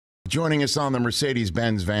Joining us on the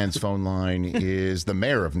Mercedes-Benz Vans phone line is the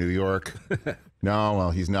mayor of New York. No,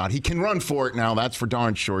 well, he's not. He can run for it now. That's for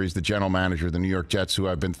darn sure. He's the general manager of the New York Jets, who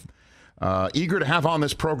I've been eager to have on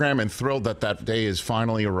this program and thrilled that day has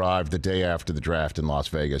finally arrived the day after the draft in Las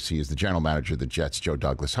Vegas. He is the general manager of the Jets, Joe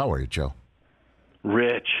Douglas. How are you, Joe?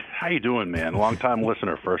 Rich, how you doing, man? Long-time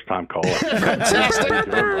listener, first-time caller. Fantastic.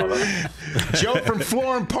 Joe from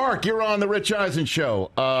Florham Park, you're on the Rich Eisen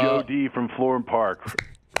Show. Joe D. from Florham Park.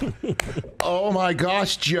 Oh my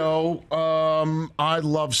gosh, Joe! I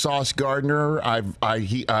love Sauce Gardner.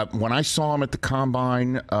 When I saw him at the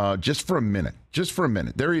combine, just for a minute,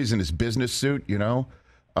 there he is in his business suit,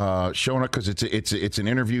 showing up because it's an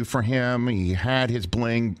interview for him. He had his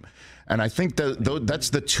bling, and I think that's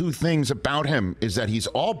the two things about him is that he's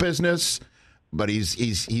all business, but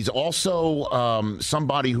he's also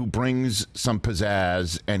somebody who brings some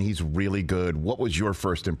pizzazz, and he's really good. What was your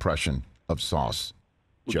first impression of Sauce?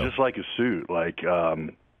 Joe. Just like his suit, it's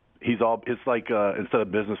like instead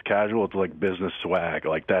of business casual, it's like business swag.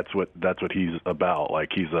 Like that's what he's about.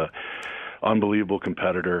 Like he's a unbelievable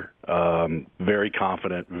competitor, very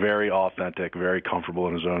confident, very authentic, very comfortable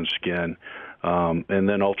in his own skin, and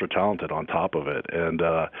then ultra talented on top of it. And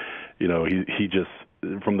he just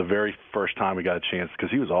from the very first time we got a chance, because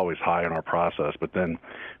he was always high in our process, but then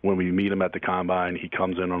when we meet him at the combine, he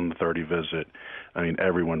comes in on the 30 visit. I mean,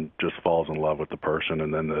 everyone just falls in love with the person,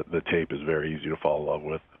 and then the tape is very easy to fall in love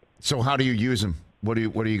with. So how do you use him? What do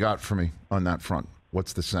you got for me on that front?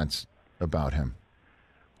 What's the sense about him?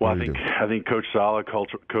 Well, I think Coach Sala, Coach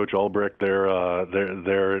Ulbrich,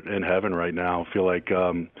 they're in heaven right now. Feel like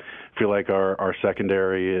our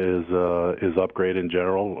secondary is upgraded in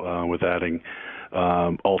general with adding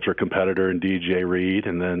ultra competitor and DJ Reed,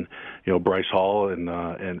 and then Bryce Hall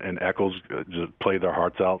and Eccles just played their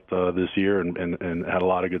hearts out this year and had a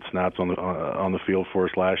lot of good snaps on the field for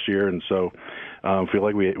us last year, and so feel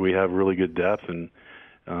like we have really good depth, and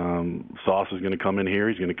Sauce is going to come in here.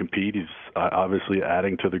 He's going to compete. He's obviously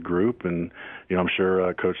adding to the group, and I'm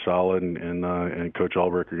sure Coach Sala and Coach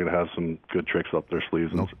Ulbrich are going to have some good tricks up their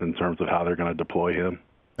sleeves in terms of how they're going to deploy him.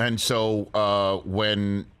 And so how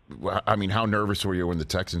nervous were you when the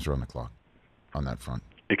Texans were on the clock on that front?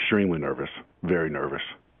 Extremely nervous, very nervous,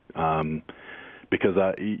 because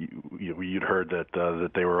you'd heard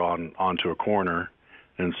that they were onto a corner,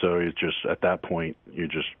 and so it's just at that point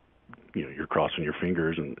you're crossing your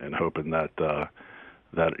fingers and hoping that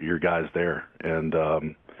your guy's there.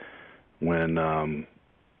 And when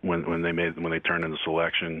they turned in the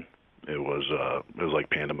selection, it was like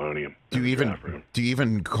pandemonium. Do you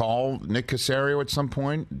even call Nick Caserio at some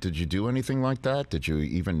point? Did you do anything like that? Did you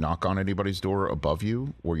even knock on anybody's door above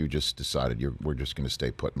you, or you just decided we're just going to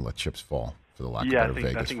stay put and let chips fall, for the lack of better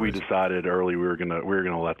Vegas? I think we decided early we were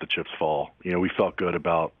gonna let the chips fall. We felt good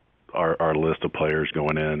about our list of players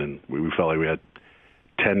going in, and we felt like we had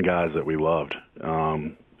 10 guys that we loved.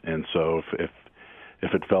 And so if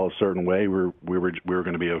it fell a certain way, we were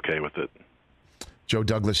going to be okay with it. Joe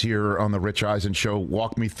Douglas here on the Rich Eisen Show.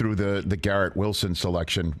 Walk me through the Garrett Wilson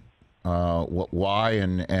selection. Why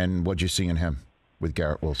and what'd you see in him with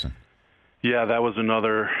Garrett Wilson? Yeah, that was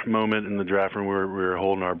another moment in the draft when we were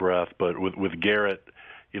holding our breath. But with Garrett,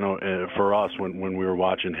 for us when we were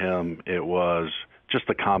watching him, it was just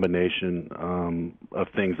a combination of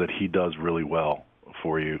things that he does really well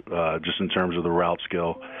for you, just in terms of the route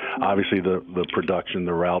skill. Obviously, the production,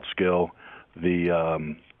 the route skill,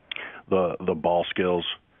 the ball skills,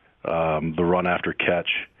 the run after catch,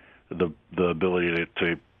 the ability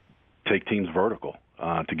to take teams vertical,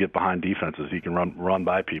 to get behind defenses. He can run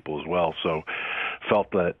by people as well. So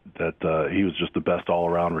felt that he was just the best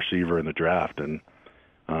all-around receiver in the draft. And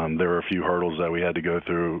there were a few hurdles that we had to go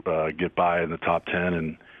through, get by in the top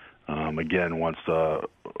 10. And again, once the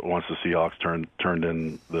Seahawks turned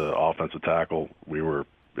in the offensive tackle,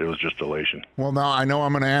 it was just elation. Well, now I know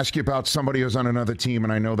I'm going to ask you about somebody who's on another team,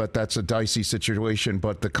 and I know that's a dicey situation,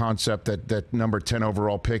 but the concept that number 10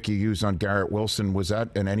 overall pick you used on Garrett Wilson, was that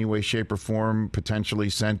in any way, shape, or form potentially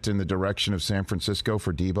sent in the direction of San Francisco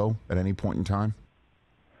for Deebo at any point in time?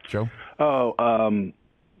 Joe?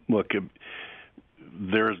 Look,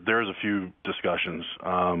 there's a few discussions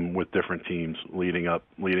with different teams leading up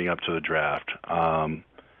to the draft.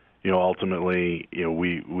 Ultimately,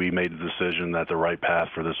 we made the decision that the right path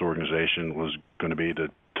for this organization was going to be to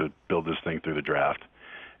build this thing through the draft.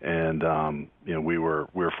 And we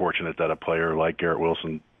were fortunate that a player like Garrett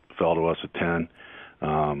Wilson fell to us at 10,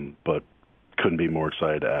 but couldn't be more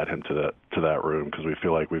excited to add him to that room, because we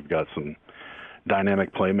feel like we've got some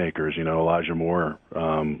dynamic playmakers. Elijah Moore,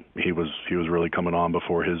 he was really coming on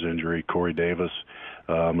before his injury. Corey Davis,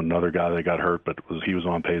 another guy that got hurt, but he was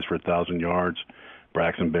on pace for 1,000 yards.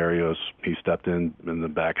 Braxton Berrios, he stepped in the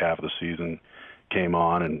back half of the season, came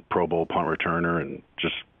on and Pro Bowl punt returner, and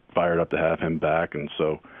just fired up to have him back. And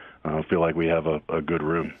so I feel like we have a good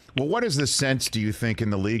room. Well, what is the sense, do you think, in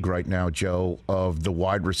the league right now, Joe, of the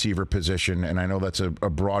wide receiver position? And I know that's a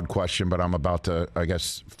broad question, but I'm about to, I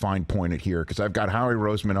guess, fine point it here, because I've got Howie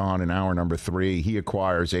Roseman on in hour number 3. He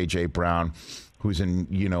acquires A.J. Brown, who's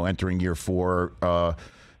entering year 4,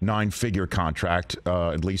 9-figure contract,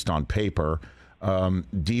 at least on paper.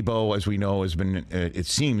 Deebo, as we know, it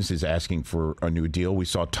seems, is asking for a new deal. We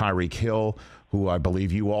saw Tyreek Hill, who I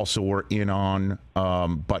believe you also were in on,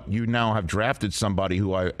 but you now have drafted somebody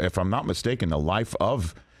who, if I'm not mistaken, the life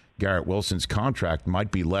of Garrett Wilson's contract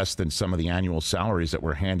might be less than some of the annual salaries that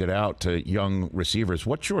were handed out to young receivers.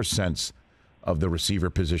 What's your sense of the receiver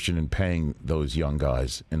position and paying those young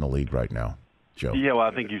guys in the league right now, Joe? Yeah, well,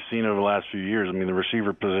 I think you've seen over the last few years. I mean, the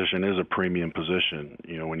receiver position is a premium position.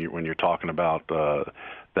 When you're talking about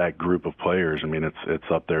that group of players, I mean, it's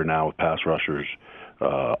up there now with pass rushers,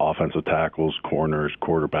 offensive tackles, corners,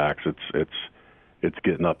 quarterbacks. It's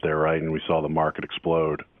getting up there, right? And we saw the market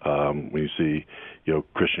explode when you see,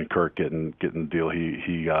 Christian Kirk getting the deal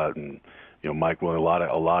he got, and Mike Williams.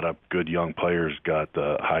 A lot of good young players got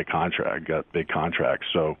big contracts.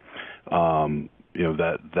 So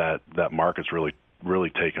that market's really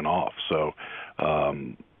taken off. So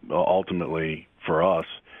ultimately for us,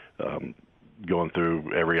 going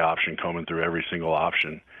through every option, combing through every single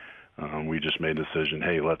option, we just made a decision.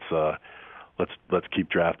 Hey, let's keep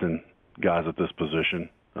drafting guys at this position.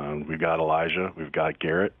 We've got Elijah, we've got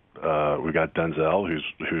Garrett, we've got Denzel,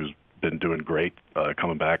 who's been doing great,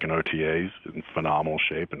 coming back in OTAs in phenomenal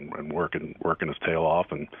shape and working his tail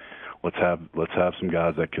off. And let's have some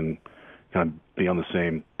guys that can kind of be on the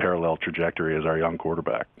same parallel trajectory as our young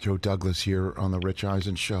quarterback. Joe Douglas here on the Rich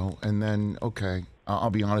Eisen Show. And then, okay, I'll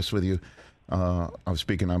be honest with you. I'm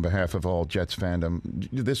speaking on behalf of all Jets fandom.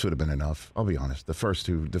 This would have been enough. I'll be honest. The first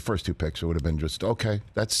two picks would have been just, okay,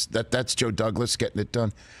 that's Joe Douglas getting it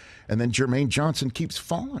done. And then Jermaine Johnson keeps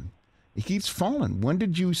falling. He keeps falling. When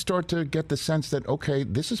did you start to get the sense that, okay,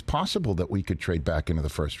 this is possible that we could trade back into the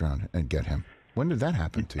first round and get him? When did that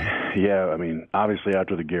happen to you? Yeah, I mean, obviously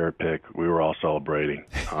after the Garrett pick, we were all celebrating.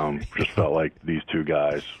 Just felt like these two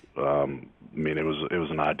guys, it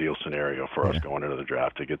was an ideal scenario for us going into the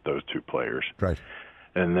draft to get those two players. Right.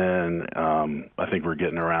 And then I think we're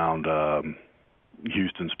getting around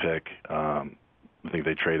Houston's pick. I think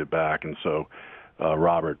they traded back, and so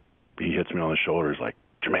Robert, he hits me on the shoulder. He's like,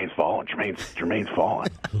 Jermaine's falling. Jermaine's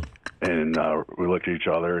falling. And we looked at each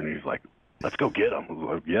other, and he's like, let's go get him. I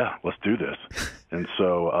was like, yeah, let's do this. And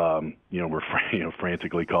so, we're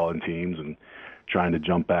frantically calling teams and trying to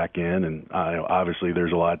jump back in. And obviously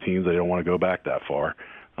there's a lot of teams that don't want to go back that far.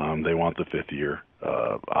 They want the 5th-year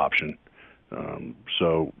option.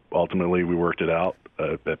 So ultimately we worked it out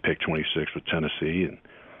at pick 26 with Tennessee,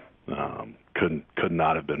 and could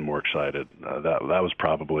not have been more excited. That was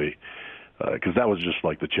probably because that was just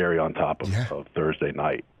like the cherry on top of Thursday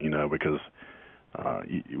night, because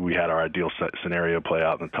we had our ideal scenario play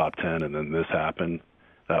out in the top 10, and then this happened.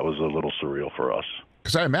 That was a little surreal for us.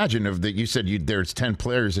 Because I imagine you said there's 10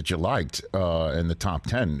 players that you liked in the top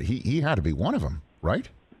 10. He had to be one of them, right?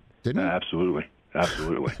 Didn't he? Absolutely.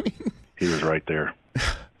 He was right there.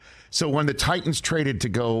 So when the Titans traded to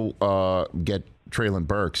go get Treylon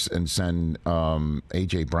Burks and send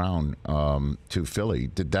A.J. Brown to Philly,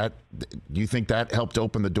 do you think that helped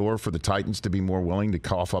open the door for the Titans to be more willing to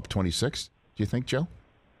cough up 26? Do you think, Joe,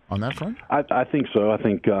 on that front? I think so. I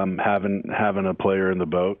think having a player in the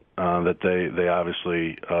boat that they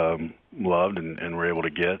obviously loved and were able to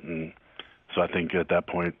get, and so I think at that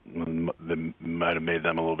point they might have made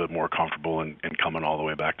them a little bit more comfortable in coming all the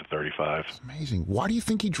way back to 35. It's amazing. Why do you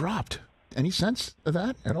think he dropped? Any sense of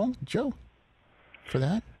that at all, Joe? For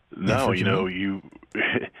that? No, you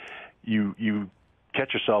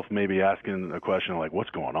catch yourself maybe asking a question like, "What's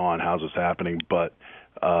going on? How's this happening?" But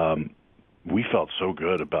we felt so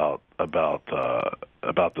good about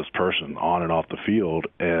this person on and off the field,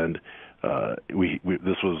 and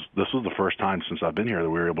this was the first time since I've been here that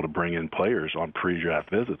we were able to bring in players on pre-draft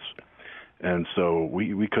visits, and so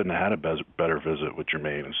we couldn't have had a better visit with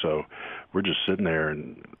Jermaine, and so we're just sitting there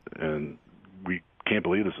and we can't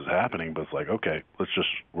believe this is happening, but it's like, okay,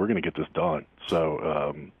 we're going to get this done.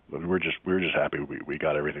 So we were just happy we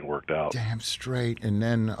got everything worked out. Damn straight. And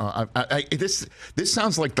then this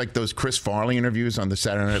sounds like those Chris Farley interviews on the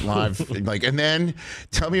Saturday Night Live. And then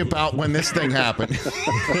tell me about when this thing happened.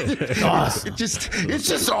 Awesome. It's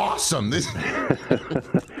just awesome. This.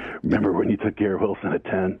 Remember when you took Garrett Wilson at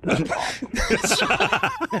 10? That's awesome.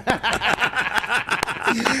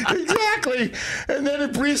 Exactly. And then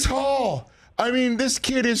at Breece Hall. I mean, this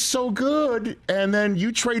kid is so good. And then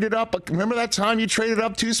you traded up. Remember that time you traded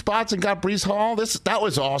up 2 spots and got Breece Hall? That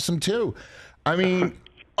was awesome, too. I mean,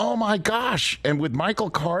 oh, my gosh. And with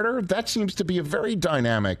Michael Carter, that seems to be a very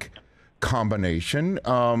dynamic combination.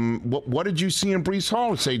 What did you see in Breece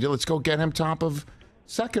Hall? Say, let's go get him top of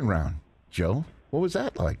second round. Joe, what was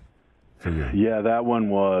that like for you? Yeah, that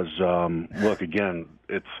one was, look, again,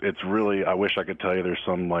 it's really, I wish I could tell you there's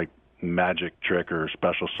some, like, magic trick or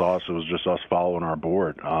special sauce. It was just us following our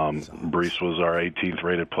board. Breece was our 18th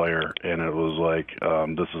rated player, and it was like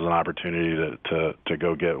this is an opportunity to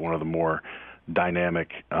go get one of the more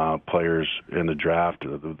dynamic players in the draft,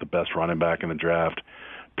 the best running back in the draft.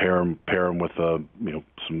 Pair him with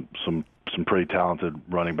some pretty talented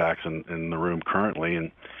running backs in the room currently,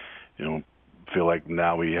 and feel like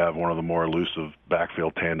now we have one of the more elusive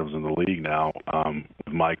backfield tandems in the league now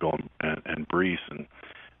with Michael and Breece, and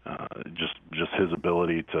just his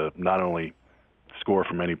ability to not only score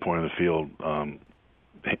from any point of the field,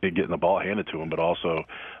 getting the ball handed to him, but also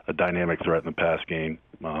a dynamic threat in the pass game,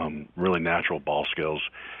 really natural ball skills,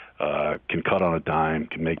 can cut on a dime,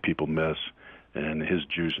 can make people miss, and his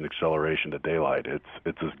juice and acceleration to daylight,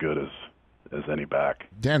 it's as good as any back.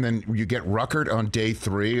 Dan, then you get Ruckert on day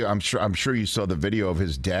 3. I'm sure you saw the video of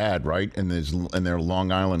his dad, right, in their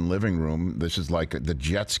Long Island living room. This is like the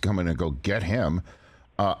Jets coming to go get him.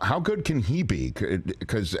 How good can he be?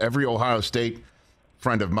 Because every Ohio State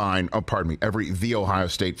friend of mine, the Ohio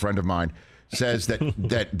State friend of mine says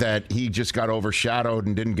that he just got overshadowed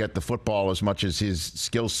and didn't get the football as much as his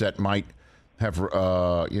skill set might have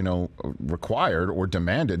required or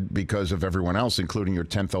demanded because of everyone else, including your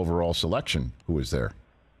 10th overall selection who was there.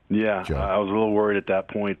 Yeah, Joe. I was a little worried at that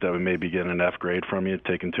point that we may be getting an F grade from you,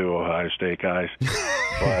 taking 2 Ohio State guys.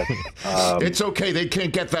 But it's okay. They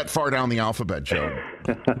can't get that far down the alphabet, Joe.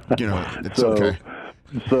 It's okay.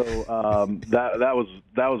 So that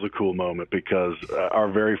was a cool moment because our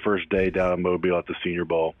very first day down in Mobile at the Senior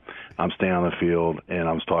Bowl, I'm standing on the field and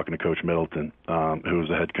I was talking to Coach Middleton, who was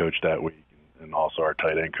the head coach that week and also our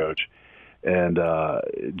tight end coach. And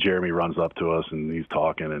Jeremy runs up to us and he's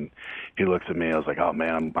talking and he looks at me. I was like, "Oh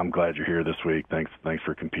man, I'm glad you're here this week. Thanks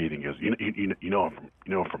for competing." He goes,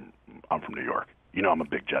 I'm from New York. I'm a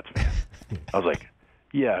big Jets fan." I was like,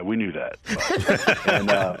 "Yeah, we knew that." And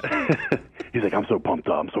he's like, I'm so pumped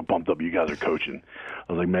up. You guys are coaching."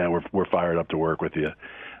 I was like, "Man, we're fired up to work with you."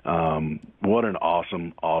 What an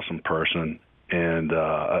awesome person. And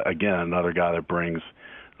again, another guy that brings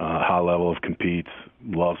high level of competes,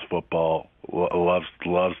 loves football, loves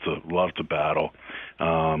to battle.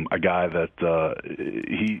 A guy that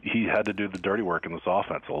he had to do the dirty work in this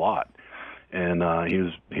offense a lot, and he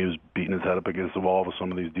was beating his head up against the wall with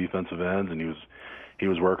some of these defensive ends, and he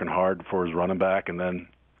was working hard for his running back. And then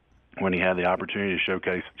when he had the opportunity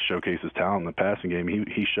to showcase his talent in the passing game,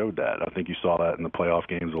 he showed that. I think you saw that in the playoff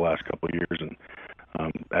games the last couple of years, and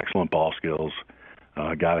excellent ball skills.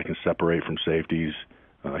 A guy that can separate from safeties.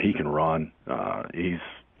 He can run.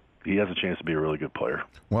 He has a chance to be a really good player.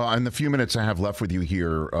 Well, in the few minutes I have left with you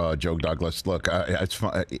here, Joe Douglas, look, it's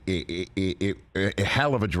fun, a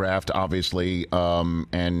hell of a draft, obviously,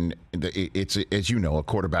 and it's, as you know, a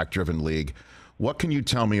quarterback-driven league. What can you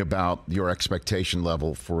tell me about your expectation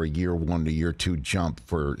level for a year 1 to year 2 jump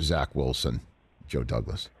for Zach Wilson, Joe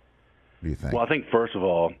Douglas? What do you think? Well, I think, first of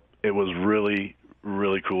all, it was really,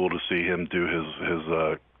 really cool to see him do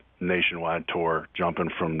his nationwide tour, jumping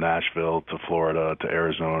from Nashville to Florida to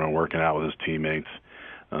Arizona, working out with his teammates,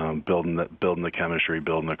 building the chemistry,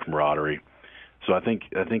 building the camaraderie. So I think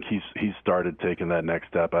he's started taking that next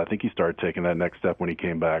step. I think he started taking that next step when he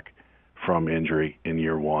came back from injury in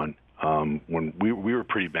year 1. When we were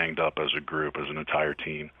pretty banged up as a group, as an entire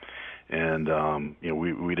team, and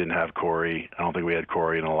we didn't have Corey. I don't think we had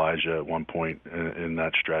Corey and Elijah at one point in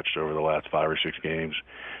that stretch over the last 5 or 6 games.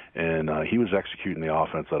 And he was executing the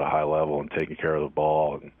offense at a high level and taking care of the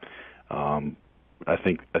ball. And I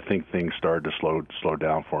think things started to slow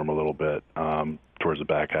down for him a little bit towards the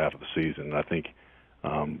back half of the season. I think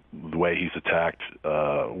the way he's attacked,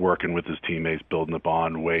 working with his teammates, building the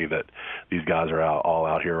bond, the way that these guys are all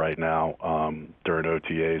out here right now during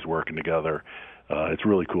OTAs, working together, it's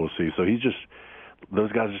really cool to see. So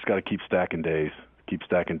those guys just got to keep stacking days, keep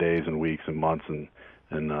stacking days and weeks and months, and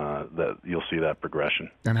that you'll see that progression.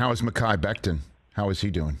 And how is Mekhi Becton? How is he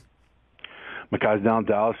doing? Mekhi's down in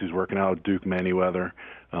Dallas. He's working out with Duke Manyweather,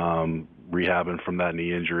 rehabbing from that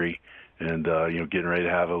knee injury, and getting ready to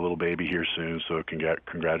have a little baby here soon. So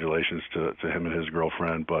congratulations to him and his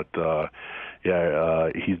girlfriend. But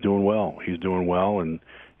he's doing well. He's doing well, and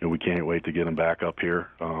we can't wait to get him back up here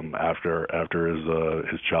after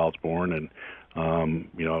his child's born. And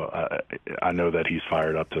I know that he's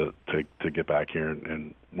fired up to get back here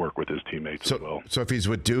and work with his teammates as well. So if he's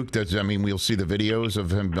with Duke, does that mean we'll see the videos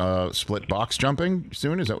of him split box jumping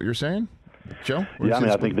soon? Is that what you're saying, Joe? Yeah,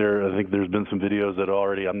 I think there's been some videos that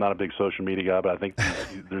already. I'm not a big social media guy, but I think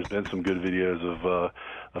there's been some good videos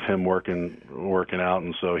of him working out,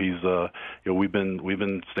 and so he's we've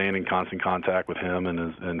been staying in constant contact with him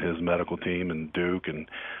and his medical team and Duke, and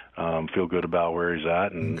feel good about where he's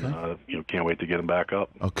at, and can't wait to get him back up.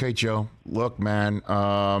 Okay, Joe. Look, man.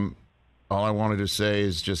 All I wanted to say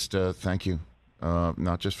is just thank you,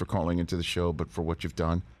 not just for calling into the show, but for what you've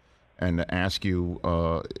done. And to ask you,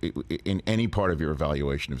 in any part of your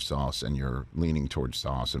evaluation of Sauce, and you're leaning towards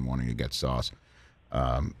Sauce and wanting to get Sauce,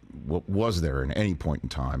 was there at any point in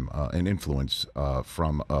time an influence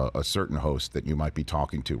from a certain host that you might be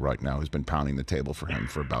talking to right now who's been pounding the table for him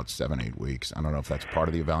for about 7-8 weeks? I don't know if that's part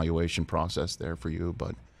of the evaluation process there for you,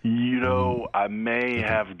 but... I may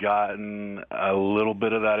have gotten a little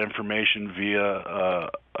bit of that information via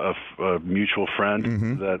a mutual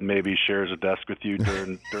friend that maybe shares a desk with you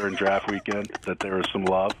during draft weekend, that there was some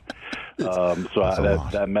love.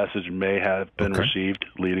 That message may have been received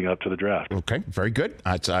leading up to the draft. Okay, very good.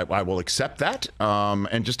 I will accept that.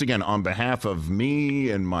 And just again, on behalf of me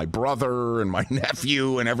and my brother and my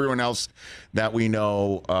nephew and everyone else that we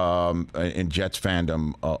know in Jets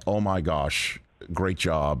fandom, oh my gosh, great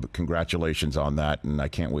job. Congratulations on that. And I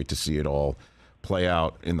can't wait to see it all play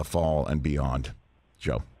out in the fall and beyond.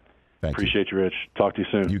 Joe, thank you. Appreciate you, Rich. Talk to you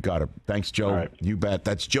soon. You got it. Thanks, Joe. Right. You bet.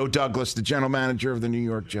 That's Joe Douglas, the general manager of the New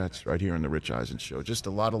York Jets, right here on the Rich Eisen Show. Just a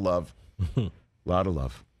lot of love. lot of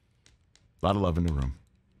love. A lot of love in the room.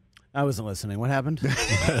 I wasn't listening. What happened?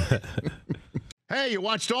 Hey, you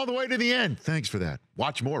watched all the way to the end. Thanks for that.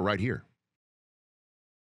 Watch more right here.